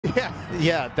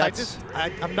Yeah, that's...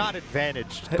 I'm not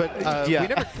advantaged, but yeah. we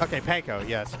never... Okay, Panko,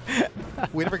 yes.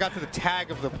 We never got to the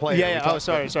tag of the player. Yeah, oh,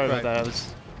 sorry about that.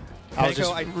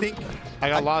 Panko, I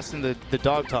got lost in the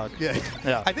dog talk.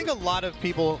 Yeah. I think a lot of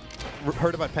people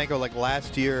heard about Panko like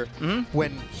last year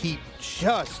when he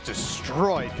just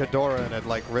destroyed Kadora and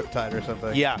like Riptide or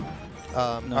something. Yeah.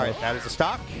 All right, that is a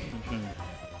stock.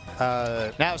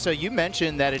 Now, so you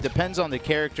mentioned that it depends on the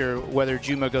character whether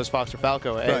Juma goes Fox or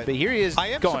Falco, but here he is. I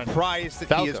am surprised that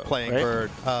Falco, he is playing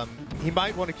Bird. He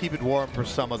might want to keep it warm for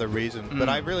some other reason, but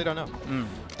I really don't know.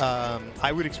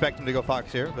 I would expect him to go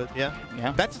Fox here, but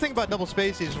yeah. That's the thing about double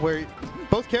spaces where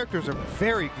both characters are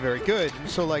very, very good.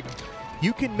 So like,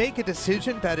 you can make a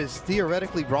decision that is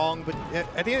theoretically wrong, but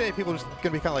at the end of the day, people are just going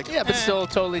to be kind of like, yeah, but still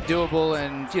totally doable,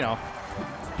 and you know,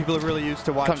 people are really used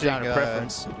to watching. Comes down to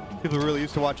preference. People are really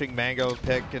used to watching Mango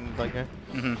pick and like.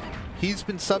 He's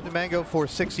been subbed to Mango for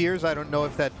 6 years. I don't know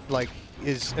if that like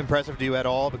is impressive to you at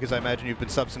all, because I imagine you've been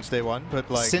subbed since day one.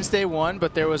 But like since day one,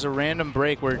 but there was a random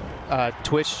break where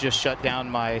Twitch just shut down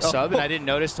my sub, and I didn't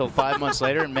notice till 5 months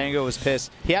later, and Mango was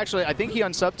pissed. He actually, I think he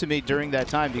unsubbed to me during that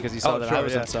time because he saw that I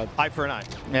was unsubbed. Eye for an eye.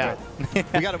 Yeah.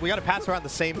 we got to pass around the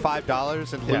same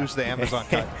 $5 and lose the Amazon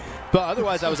cut. But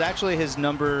otherwise, I was actually his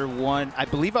number one. I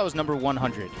believe I was number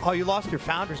 100. Oh, you lost your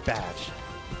Founder's Badge.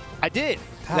 I did.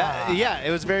 Yeah, it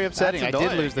was very upsetting. I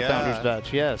did lose the Founder's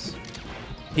Badge, yes.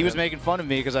 He was making fun of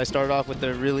me because I started off with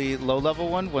the really low-level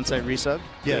one once I resubbed.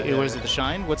 Was it the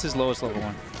Shine? What's his lowest level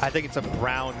one? I think it's a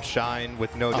brown Shine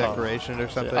with no decoration or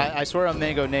something. I swear I'm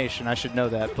Mango Nation. I should know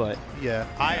that, but... Yeah,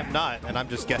 I am not, and I'm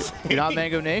just guessing. You're not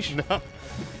Mango Nation? No.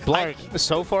 Blark,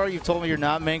 so far you've told me you're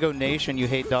not Mango Nation. You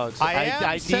hate dogs. I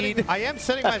am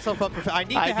setting myself up for. I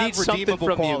need to have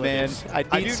redeemable qualities. You, man.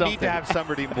 I do need to have some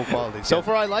redeemable qualities. So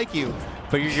far I like you,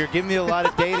 but you're giving me a lot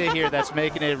of data here that's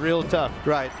making it real tough.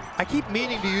 Right. I keep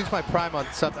meaning to use my Prime on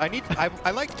something. I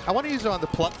want to use it on the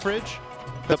Plup Fridge.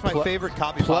 That's my favorite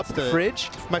copy pasta. Plup Fridge?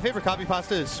 My favorite copy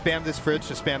pasta is spam this fridge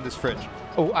to spam this fridge.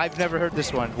 Oh, I've never heard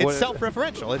this one. It's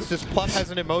self-referential. It's just Plup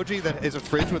has an emoji that is a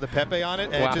fridge with a Pepe on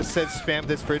it, and it just says spam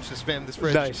this fridge to spam this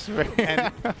fridge. Nice.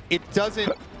 And it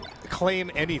doesn't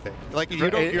claim anything. Like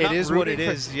it is what it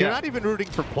is. You're not even rooting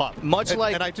for Plup.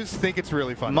 And I just think it's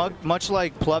really fun. Much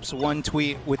like Plup's one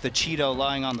tweet with the Cheeto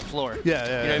lying on the floor. Yeah.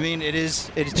 You know what I mean?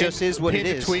 It just is what it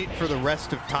is. Tweet for the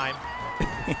rest of time.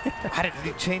 Did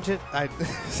he change it?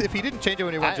 If he didn't change it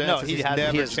when he won Genesis, he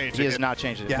has not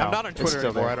changed it. Yeah, no, I'm not on Twitter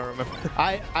anymore. I don't remember.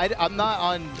 I'm not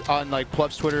on like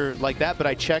Plup's Twitter like that, but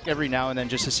I check every now and then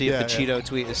just to see if the Cheeto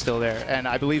tweet is still there, and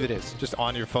I believe it is. Just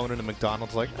on your phone in a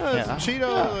McDonald's, like, Cheeto.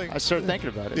 Yeah. Like, I started thinking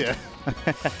about it. Yeah.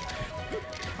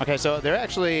 Okay, so they're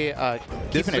actually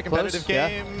keeping it close. This is a competitive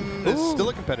game. It's still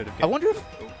a competitive game. I wonder if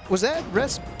was that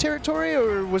rest territory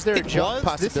or was there a jump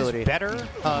possibility? This is better,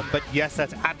 but yes,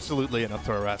 that's absolutely enough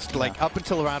to arrest. Like up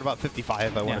until around about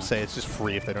 55, I want to say it's just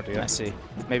free if they don't do that. I see.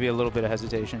 Maybe a little bit of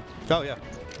hesitation. Oh yeah.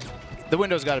 The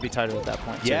window's got to be tighter at that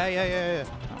point. Yeah.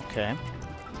 Okay.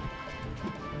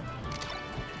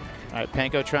 All right,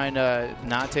 Panko trying to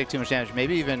not take too much damage.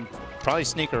 Maybe even probably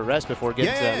sneak or rest before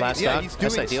getting to that last stock. Yeah, he's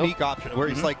doing a sneak option where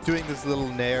he's like doing this little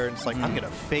nair and it's like, I'm going to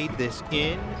fade this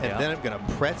in and then I'm going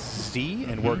to press C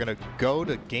and we're going to go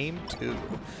to game 2.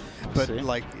 But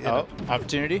like,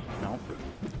 opportunity? No.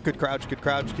 Good crouch,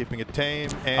 keeping it tame.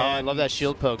 And I love that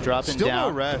shield poke, dropping still down.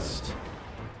 No rest.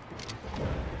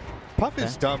 Puff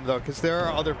is dumb though, because there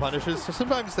are other punishes. So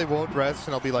sometimes they won't rest,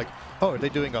 and I'll be like, "Oh, are they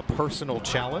doing a personal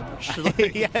challenge?"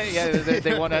 Like, yeah.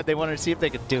 They want to see if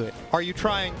they could do it. Are you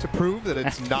trying to prove that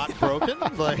it's not broken?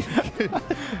 Like,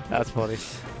 that's funny.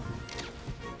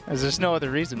 There's no other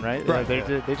reason, right? Right.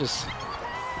 They just.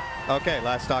 Okay,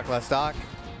 last stock.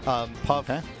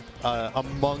 Puff,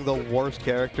 among the worst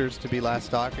characters to be last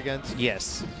stock against.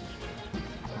 Yes.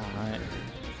 All right.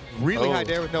 Really high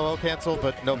dare with no O cancel,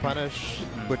 but no punish,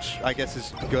 which I guess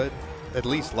is good, at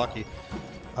least lucky.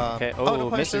 Okay. No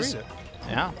misses.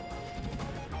 Yeah. All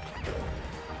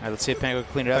right, let's see if Panko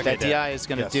can clean it up. That DI is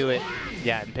going to do it.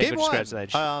 Yeah, and Panko just grabs the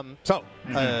edge.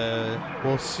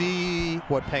 We'll see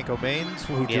what Panko mains,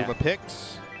 who Juma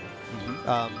picks.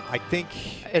 I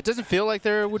think it doesn't feel like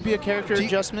there would be a character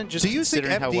adjustment. Just do you think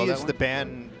FD how well is the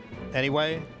ban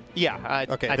anyway? Yeah, I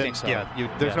think so.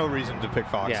 Yeah, there's no reason to pick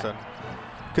Fox then.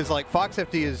 Because like Fox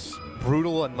FD is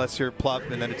brutal unless you're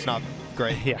Plup, and then it's not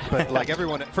great. But like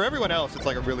for everyone else, it's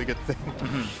like a really good thing.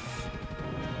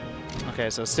 Okay,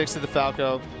 so sticks to the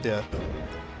Falco. Yeah.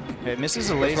 It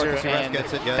misses a laser, and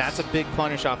that's a big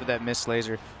punish off of that missed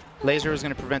laser. Laser is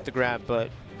going to prevent the grab, but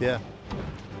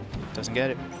doesn't get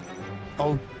it.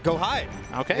 Oh, go high.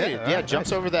 Okay,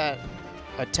 jumps over that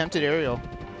attempted aerial.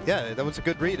 Yeah, that was a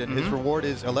good read, and his reward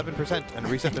is 11% and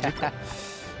reset to neutral.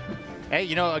 Hey,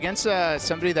 you know, against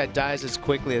somebody that dies as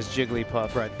quickly as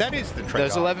Jigglypuff. Right, that is the trick.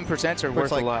 Those 11% are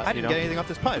worth a lot. I didn't get anything off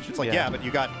this punch. It's like, yeah, but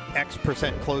you got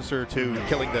X% closer to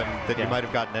killing them than you might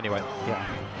have gotten anyway. Yeah.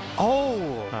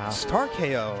 Oh, star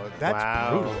KO.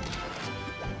 That's brutal.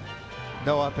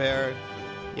 No up air.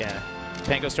 Yeah.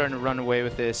 Panko's starting to run away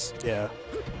with this. Yeah.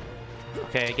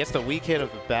 Okay, gets the weak hit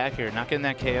of the back here, not getting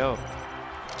that KO.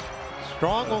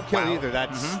 Strong won't kill either.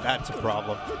 That's a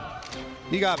problem.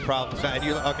 You got problems. And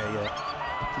you, okay,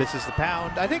 yeah. Misses the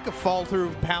pound. I think a fall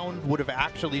through pound would have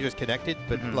actually just connected,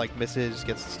 but like misses,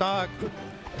 gets the stock.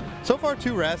 So far,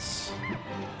 2 rests.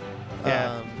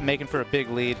 Yeah, making for a big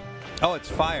lead. Oh, it's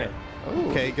fire.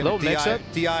 Okay, gonna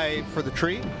DI for the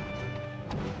tree.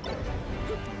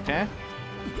 Okay.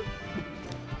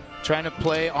 Trying to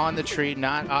play on the tree,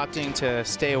 not opting to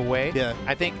stay away. Yeah.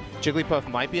 I think Jigglypuff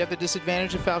might be at the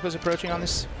disadvantage if Falco's approaching on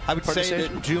this. I would say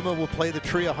that Juma will play the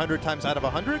tree 100 times out of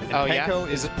 100, and Panko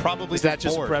is probably is that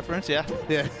just preference? Yeah.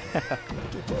 Yeah.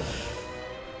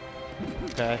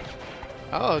 Okay.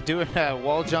 Oh, doing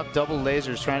wall jump double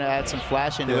lasers, trying to add some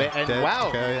flash into it, and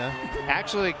wow,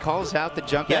 actually calls out the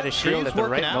jump out of shield at the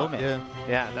right moment.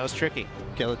 Yeah, that was tricky.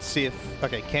 Okay, let's see if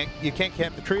you can't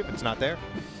camp the tree if it's not there.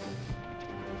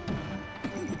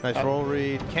 Nice roll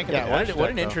read. Can't get what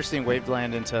an interesting wave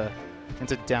land into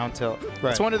down tilt.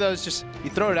 Right. It's one of those, just you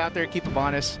throw it out there, keep them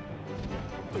honest.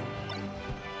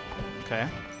 Okay.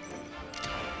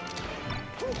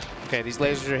 Okay, these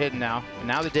lasers are hitting now. And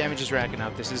now the damage is racking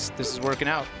up. This is working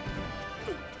out.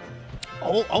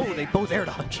 Oh, they both air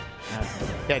dodge.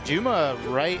 Yeah, Juma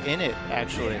right in it,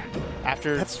 actually.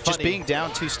 After just being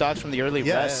down 2 stocks from the early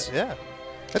rest. Yeah.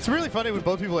 It's really funny when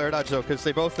both people air dodge, though, because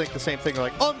they both think the same thing. They're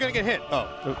like, oh, I'm going to get hit. Oh.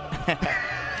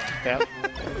 Yep.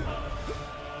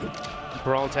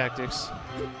 Brawl tactics.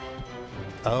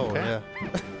 Oh, yeah.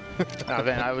 Oh,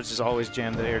 man, I would just always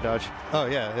jam the air dodge. Oh,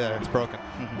 yeah, it's broken.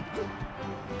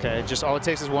 Okay, just all it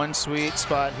takes is one sweet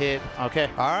spot hit. Okay.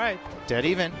 All right. Dead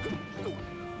even.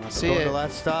 Let's see it. The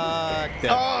last stock.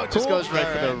 Oh, it just goes right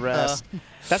for the rest.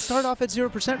 That started off at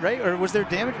 0%, right? Or was there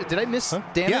damage? Did I miss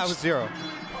damage? Yeah, it was 0.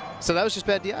 So that was just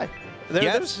bad DI.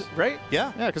 Yes. Right?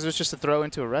 Yeah. Yeah, because it was just a throw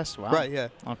into a rest. Wow. Right, yeah.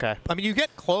 Okay. I mean, you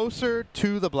get closer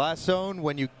to the blast zone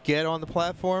when you get on the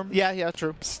platform. Yeah,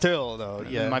 true. Still, though,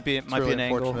 yeah. It might be really an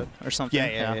angle or something.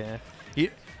 Yeah. All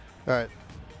right.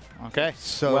 Okay.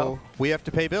 So we have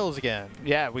to pay bills again.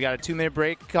 Yeah, we got a 2-minute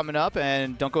break coming up,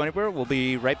 and don't go anywhere. We'll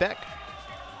be right back.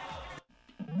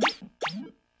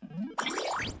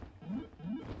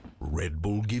 Red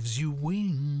Bull gives you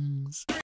wings.